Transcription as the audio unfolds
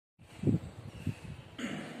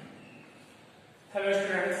Hello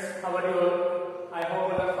students, how are you all? I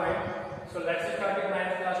hope all are fine. So let's start with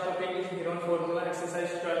 9th class topic is heron formula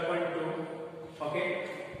exercise 12.2. Okay,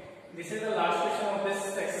 this is the last question of this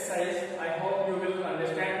exercise. I hope you will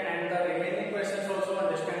understand and the remaining questions also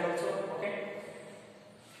understand also. Okay.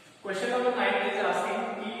 Question number 9 is asking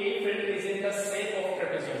कि a field is in the shape of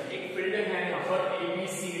trapezium. एक field है यहाँ पर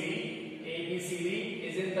ABCD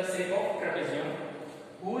is in the shape of trapezium.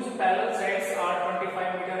 Whose parallel sides are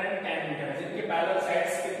 25 meter and 10 meter. जिनकी parallel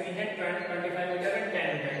sides कितनी है 25 meter and 10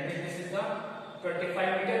 meter. This is the 25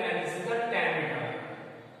 meter and this is the 10 meter.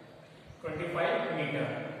 25 meter.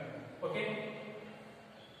 Okay.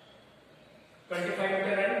 25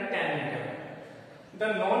 meter and 10 meter. The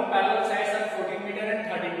non-parallel sides are 14 meter and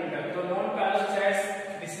 13 meter. So non-parallel sides,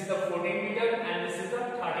 this is the 14 meter and this is the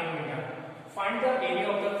 13 meter. Find the area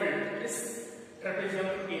of the field. इस trapezium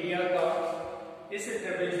area का इस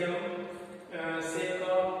trapezium से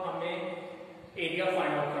का हमें area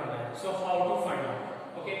find out करना है. So how to find out.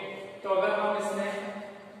 Okay, तो अगर हम इसमें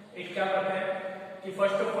एक क्या करते हैं कि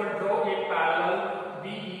first of all draw a parallel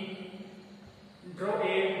be, draw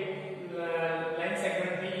a line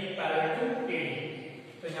segment be parallel to AD.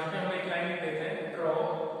 तो यहाँ पे हम एक लाइन लिख देते हैं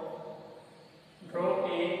draw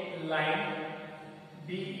a line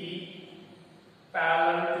be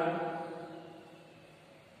parallel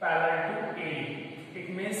to AD. It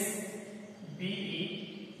means BE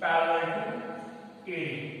parallel to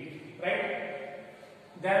AD, right?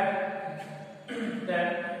 Then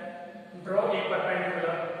draw a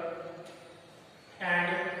perpendicular and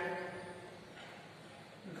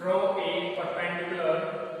draw a perpendicular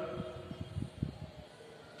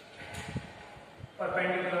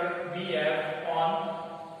BF on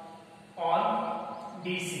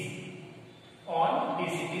DC.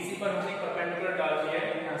 DC पर हमने परपेंडिकुलर डाल दिया है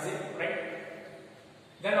यहाँ से, राइट.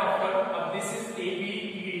 देन आफ्टर अब this is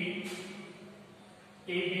ABED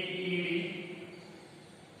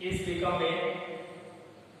is become a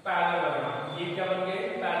parallelogram. ये क्या बन गए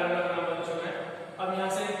पैरेललोग्राम बन चुका है. अब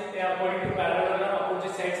यहाँ से according to parallelogram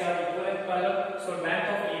opposite sides are equal and parallel. So length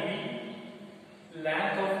of AB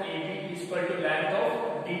is equal to length of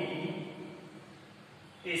DE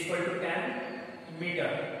is equal to 10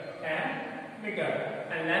 meter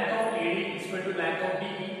and length of AD is equal to length of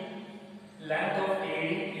DE. Length of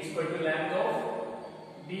AD is equal to length of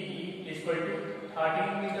DE is equal to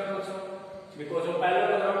 13 meter also because of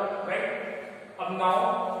parallelogram, right? अब now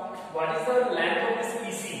what is the length of this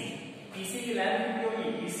EC? EC की length कितनी होगी?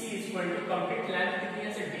 EC is equal to complete length कितनी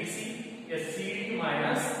है? DC या CD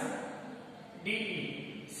minus DE.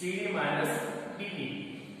 CD minus DE.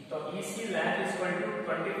 तो EC length is equal to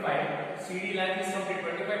 25. CD length is complete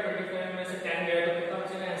 25 में से 10 गया तो कितना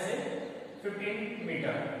बचेगा यहाँ से 15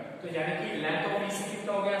 मीटर. तो यानी कि लेंथ ऑफ EC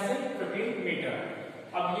कितना हो गया यहाँ से 15 मीटर.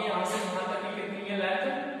 अब ये यहाँ से यहाँ तक की कितनी है length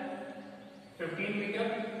 15 metre.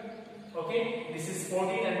 Okay, this is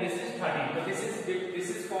 14 and this is 13. तो this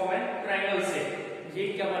is form an triangle shape. ये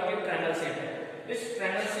क्या बन गया ट्रायंगल शेप है. इस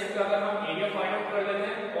ट्रायंगल शेप का अगर हम एरिया फाइंड आउट कर लेते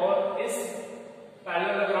हैं और इस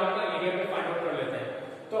पैरेललोग्राम का एरिया भी फाइंड आउट कर लेते हैं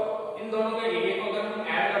तो इन दोनों के एरिया को अगर हम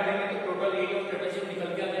ऐड कर देंगे तो टोटल एरिया ऑफ ट्रेपेजियम निकल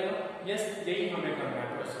के आ जाएगा. यस, यही हमें करना है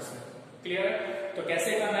प्रोसेस में. क्लियर है? तो कैसे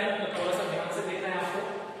करना है तो थोड़ा सा ध्यान से देखना है आपको.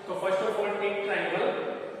 तो first of all take triangle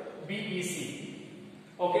BEC.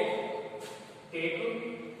 Okay, take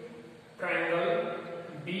triangle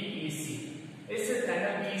BEC. इस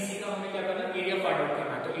ट्रायंगल BEC का हमें क्या करना है एरिया फाइंड आउट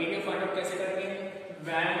करना है. तो एरिया फाइंड आउट कैसे करेंगे?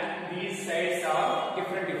 when these sides are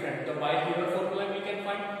different. So by heron formula we can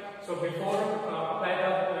find. So before apply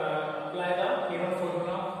the heron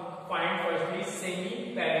formula, find firstly semi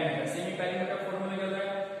perimeter. Semi perimeter formula क्या होता है?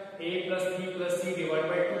 A plus B plus C divided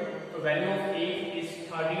by 2. तो value of A is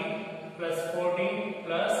 13 plus 14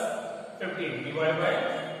 plus 15 divided by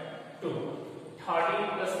 2. 13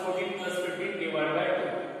 plus 14 plus 15 divided by 2.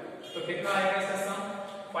 तो कितना आएगा इसका सम?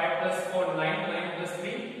 5 plus 4 9 9 plus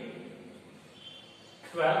 3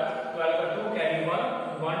 12 12 का 2 carry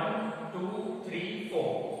 1 2 3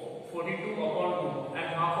 4 42 upon 2 and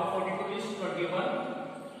half of 42 is 21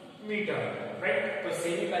 meter, right? तो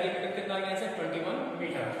semi perimeter कितना आ गया है 21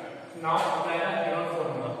 meter. Now apply the heron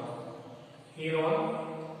formula. Heron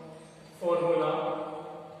formula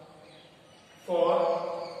for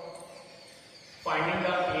finding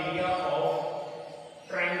the area of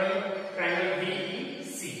triangle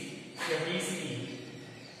BEC या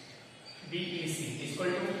BEC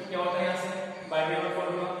equal to क्या होता है यहाँ से by heron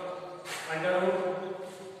formula under root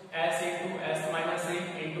s into s minus a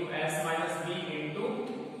into s minus b into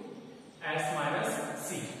s minus c.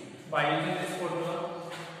 By using this formula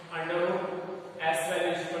under root s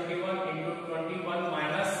value is 21 into 21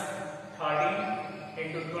 minus 13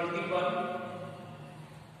 into 21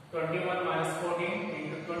 21 minus 14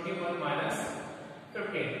 into 21 minus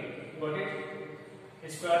 15. Got it?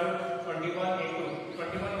 Square root 21 into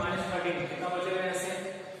 21 minus 13 कितना बचेगा यहाँ से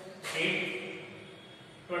 8.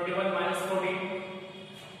 21 minus 14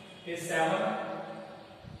 is 7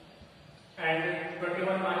 and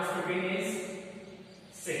 21 minus 15 is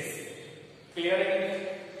 6. Clear है?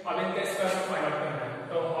 अब इनका square root find out करना है.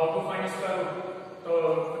 तो how to find square root? तो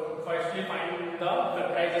firstly find the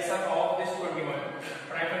factorization of this 21.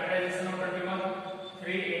 Prime factorization of 21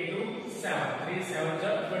 3 into 7. 3 7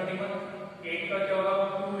 जा 21. 8 का क्या होगा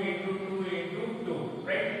 2 into 2 into 2,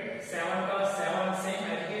 right? 7 का 7 same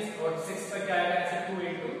as it is और 6 का क्या आएगा ऐसे 2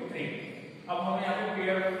 into 3. अब हमें यहाँ पे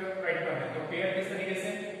पेयर राइट करना है. तो पेयर किस तरीके से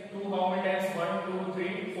 2 how many times 1 2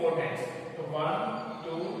 3 4 times. तो 1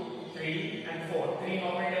 2 3 and 4. 3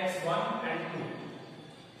 how many times 1 and 2.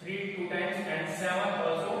 3 2 times and 7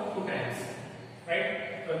 also 2 times, right?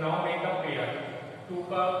 So now make the pair. 2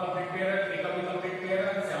 का complete pair, 3 का भी complete pair,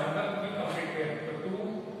 7 का भी complete pair. तो 2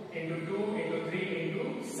 into 2 into 3 into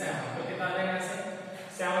 7. तो कितना आ जाएगा ऐसे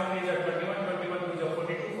 7 3 जा 21 21 2 जा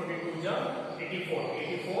 42 42 जा 84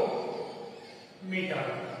 84 meter.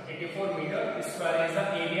 84 meter square is the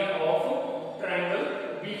area of triangle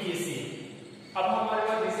BEC. अब हमारे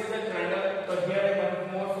पास this is the triangle. तो here is one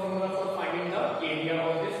more formula for finding the area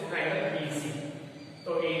of this triangle BEC.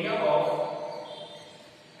 तो area of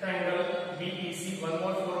triangle BEC one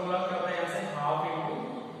more formula क्या होता है यहाँ से half into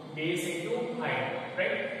base into height,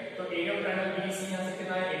 right? तो area of triangle BEC यहाँ से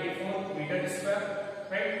कितना है 84 meter square,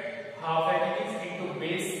 right? Half है that is into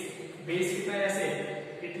base कितना है ऐसे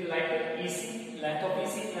it is like EC length of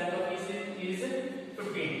EC is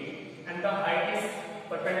 15 and the height is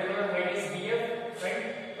perpendicular height is BF, right?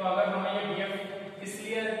 तो अगर हमें ये BF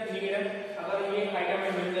इसलिए लिए अगर ये हाइट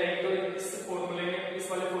हमें मिल जाए तो इस फॉर्मूले में इस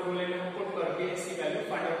वाले फॉर्मूले में हम पुट करके इसकी वैल्यू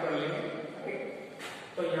फाइंड आउट कर लेंगे, राइट?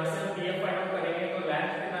 तो यहाँ से हम BF फाइंड आउट करेंगे तो लेंथ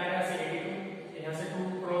कितना आएगा ऐसे 82. यहाँ से 2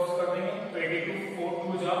 क्रॉस कर देंगे तो 82 4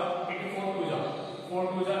 2 जा 84 2 जा 4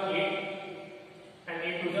 2 जा 8 and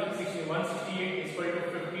 8 2 जा 61 68 is equal to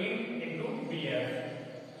 15 into BF.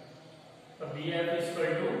 तो BF is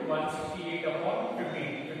equal to 168 upon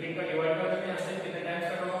 15. 15 का डिवाइड कर देते हैं यहाँ से कितने टाइम्स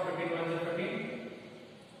कर रहा हूँ 15 1 जा 15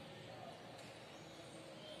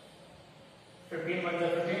 15 1 जा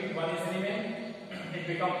 15 1 is remaining it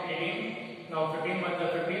become 18. now 15 1 जा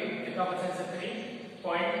 15 कितना बचा है 3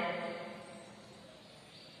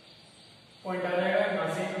 पॉइंट आ जाएगा यहाँ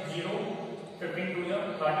से 0 15 2 जा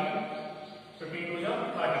 30 15 2 जा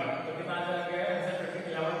 30 तो कितना आ जाएगा ऐसे 15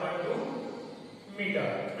 11.2 मीटर.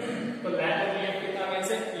 तो लेंथ ऑफ BF कितना है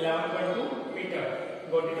ऐसे 11.2 मीटर.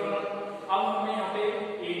 Got it? अब हमें यहाँ पे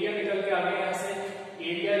एरिया निकल के आ गया यहाँ से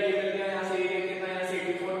एरिया ये मिल गया यहाँ से एरिया कितना है यहाँ से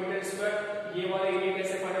 84 मीटर स्क्वायर. ये वाला एरिया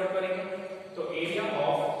कैसे फाइंड आउट करेंगे? तो area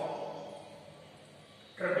of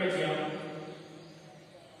trapezium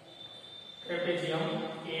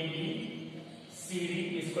ABCD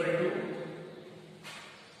is equal to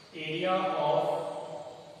area of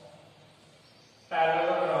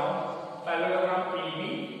parallelogram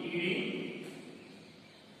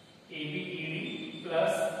ABED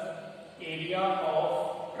plus area of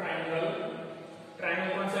triangle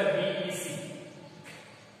कौन सा BEC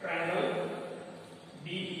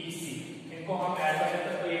BEC इनको हम ऐड कर देते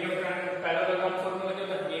हैं. तो area of triangle parallelogram formula क्या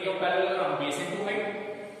होता है? Area of parallelogram base into height.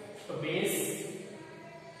 तो base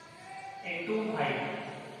into height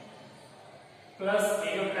plus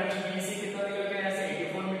area of triangle BEC कितना निकल गया यहाँ से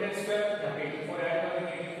 84 मीटर स्क्वायर. यहाँ पे 84 ऐड कर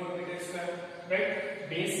देंगे 84 मीटर स्क्वायर, राइट?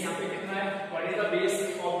 बेस यहाँ पे कितना है? What is the base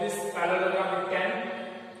of this parallelogram?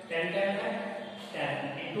 10 है 10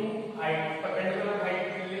 into height perpendicular height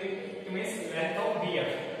means length of BF.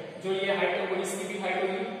 जो ये हाइट है वो इसकी भी हाइट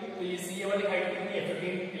होगी. तो ये सी वाली हाइट कितनी है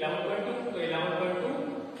 15 11.2. तो 11.2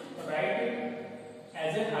 right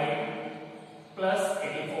as a height plus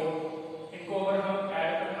 84. इनको अगर हम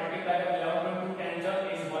ऐड कर मल्टीप्लाई कर 11.2 10 जा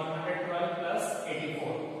इज 112 प्लस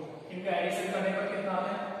 84. इनका एडिशन करने पर कितना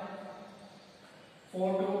आता है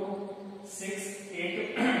 4 2 6 8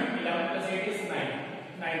 11 plus 8 is 19.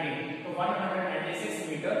 तो 196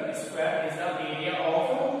 meter square is the area of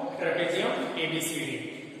trapezium ABCD.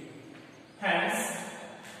 Hence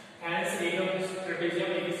area of this trapezium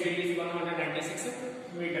ABCD is 196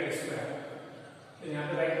 meter square. तो यहाँ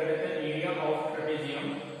पे राइट कर देते हैं area of trapezium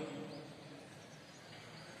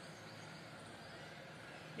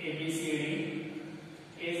ABCD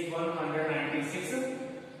is 196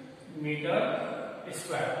 meter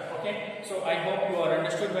square. Okay, so I hope you are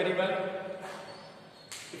understood very well.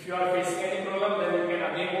 If you are facing any problem, then you can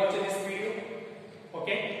again watch this video.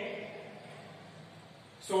 Okay,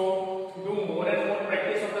 so do more and more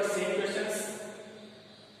practice of the same questions.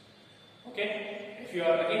 Okay, if If you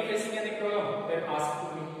are again facing any problem, then ask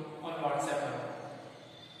to me on WhatsApp.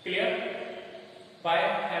 Clear? Bye.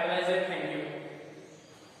 Have a nice day. Thank you.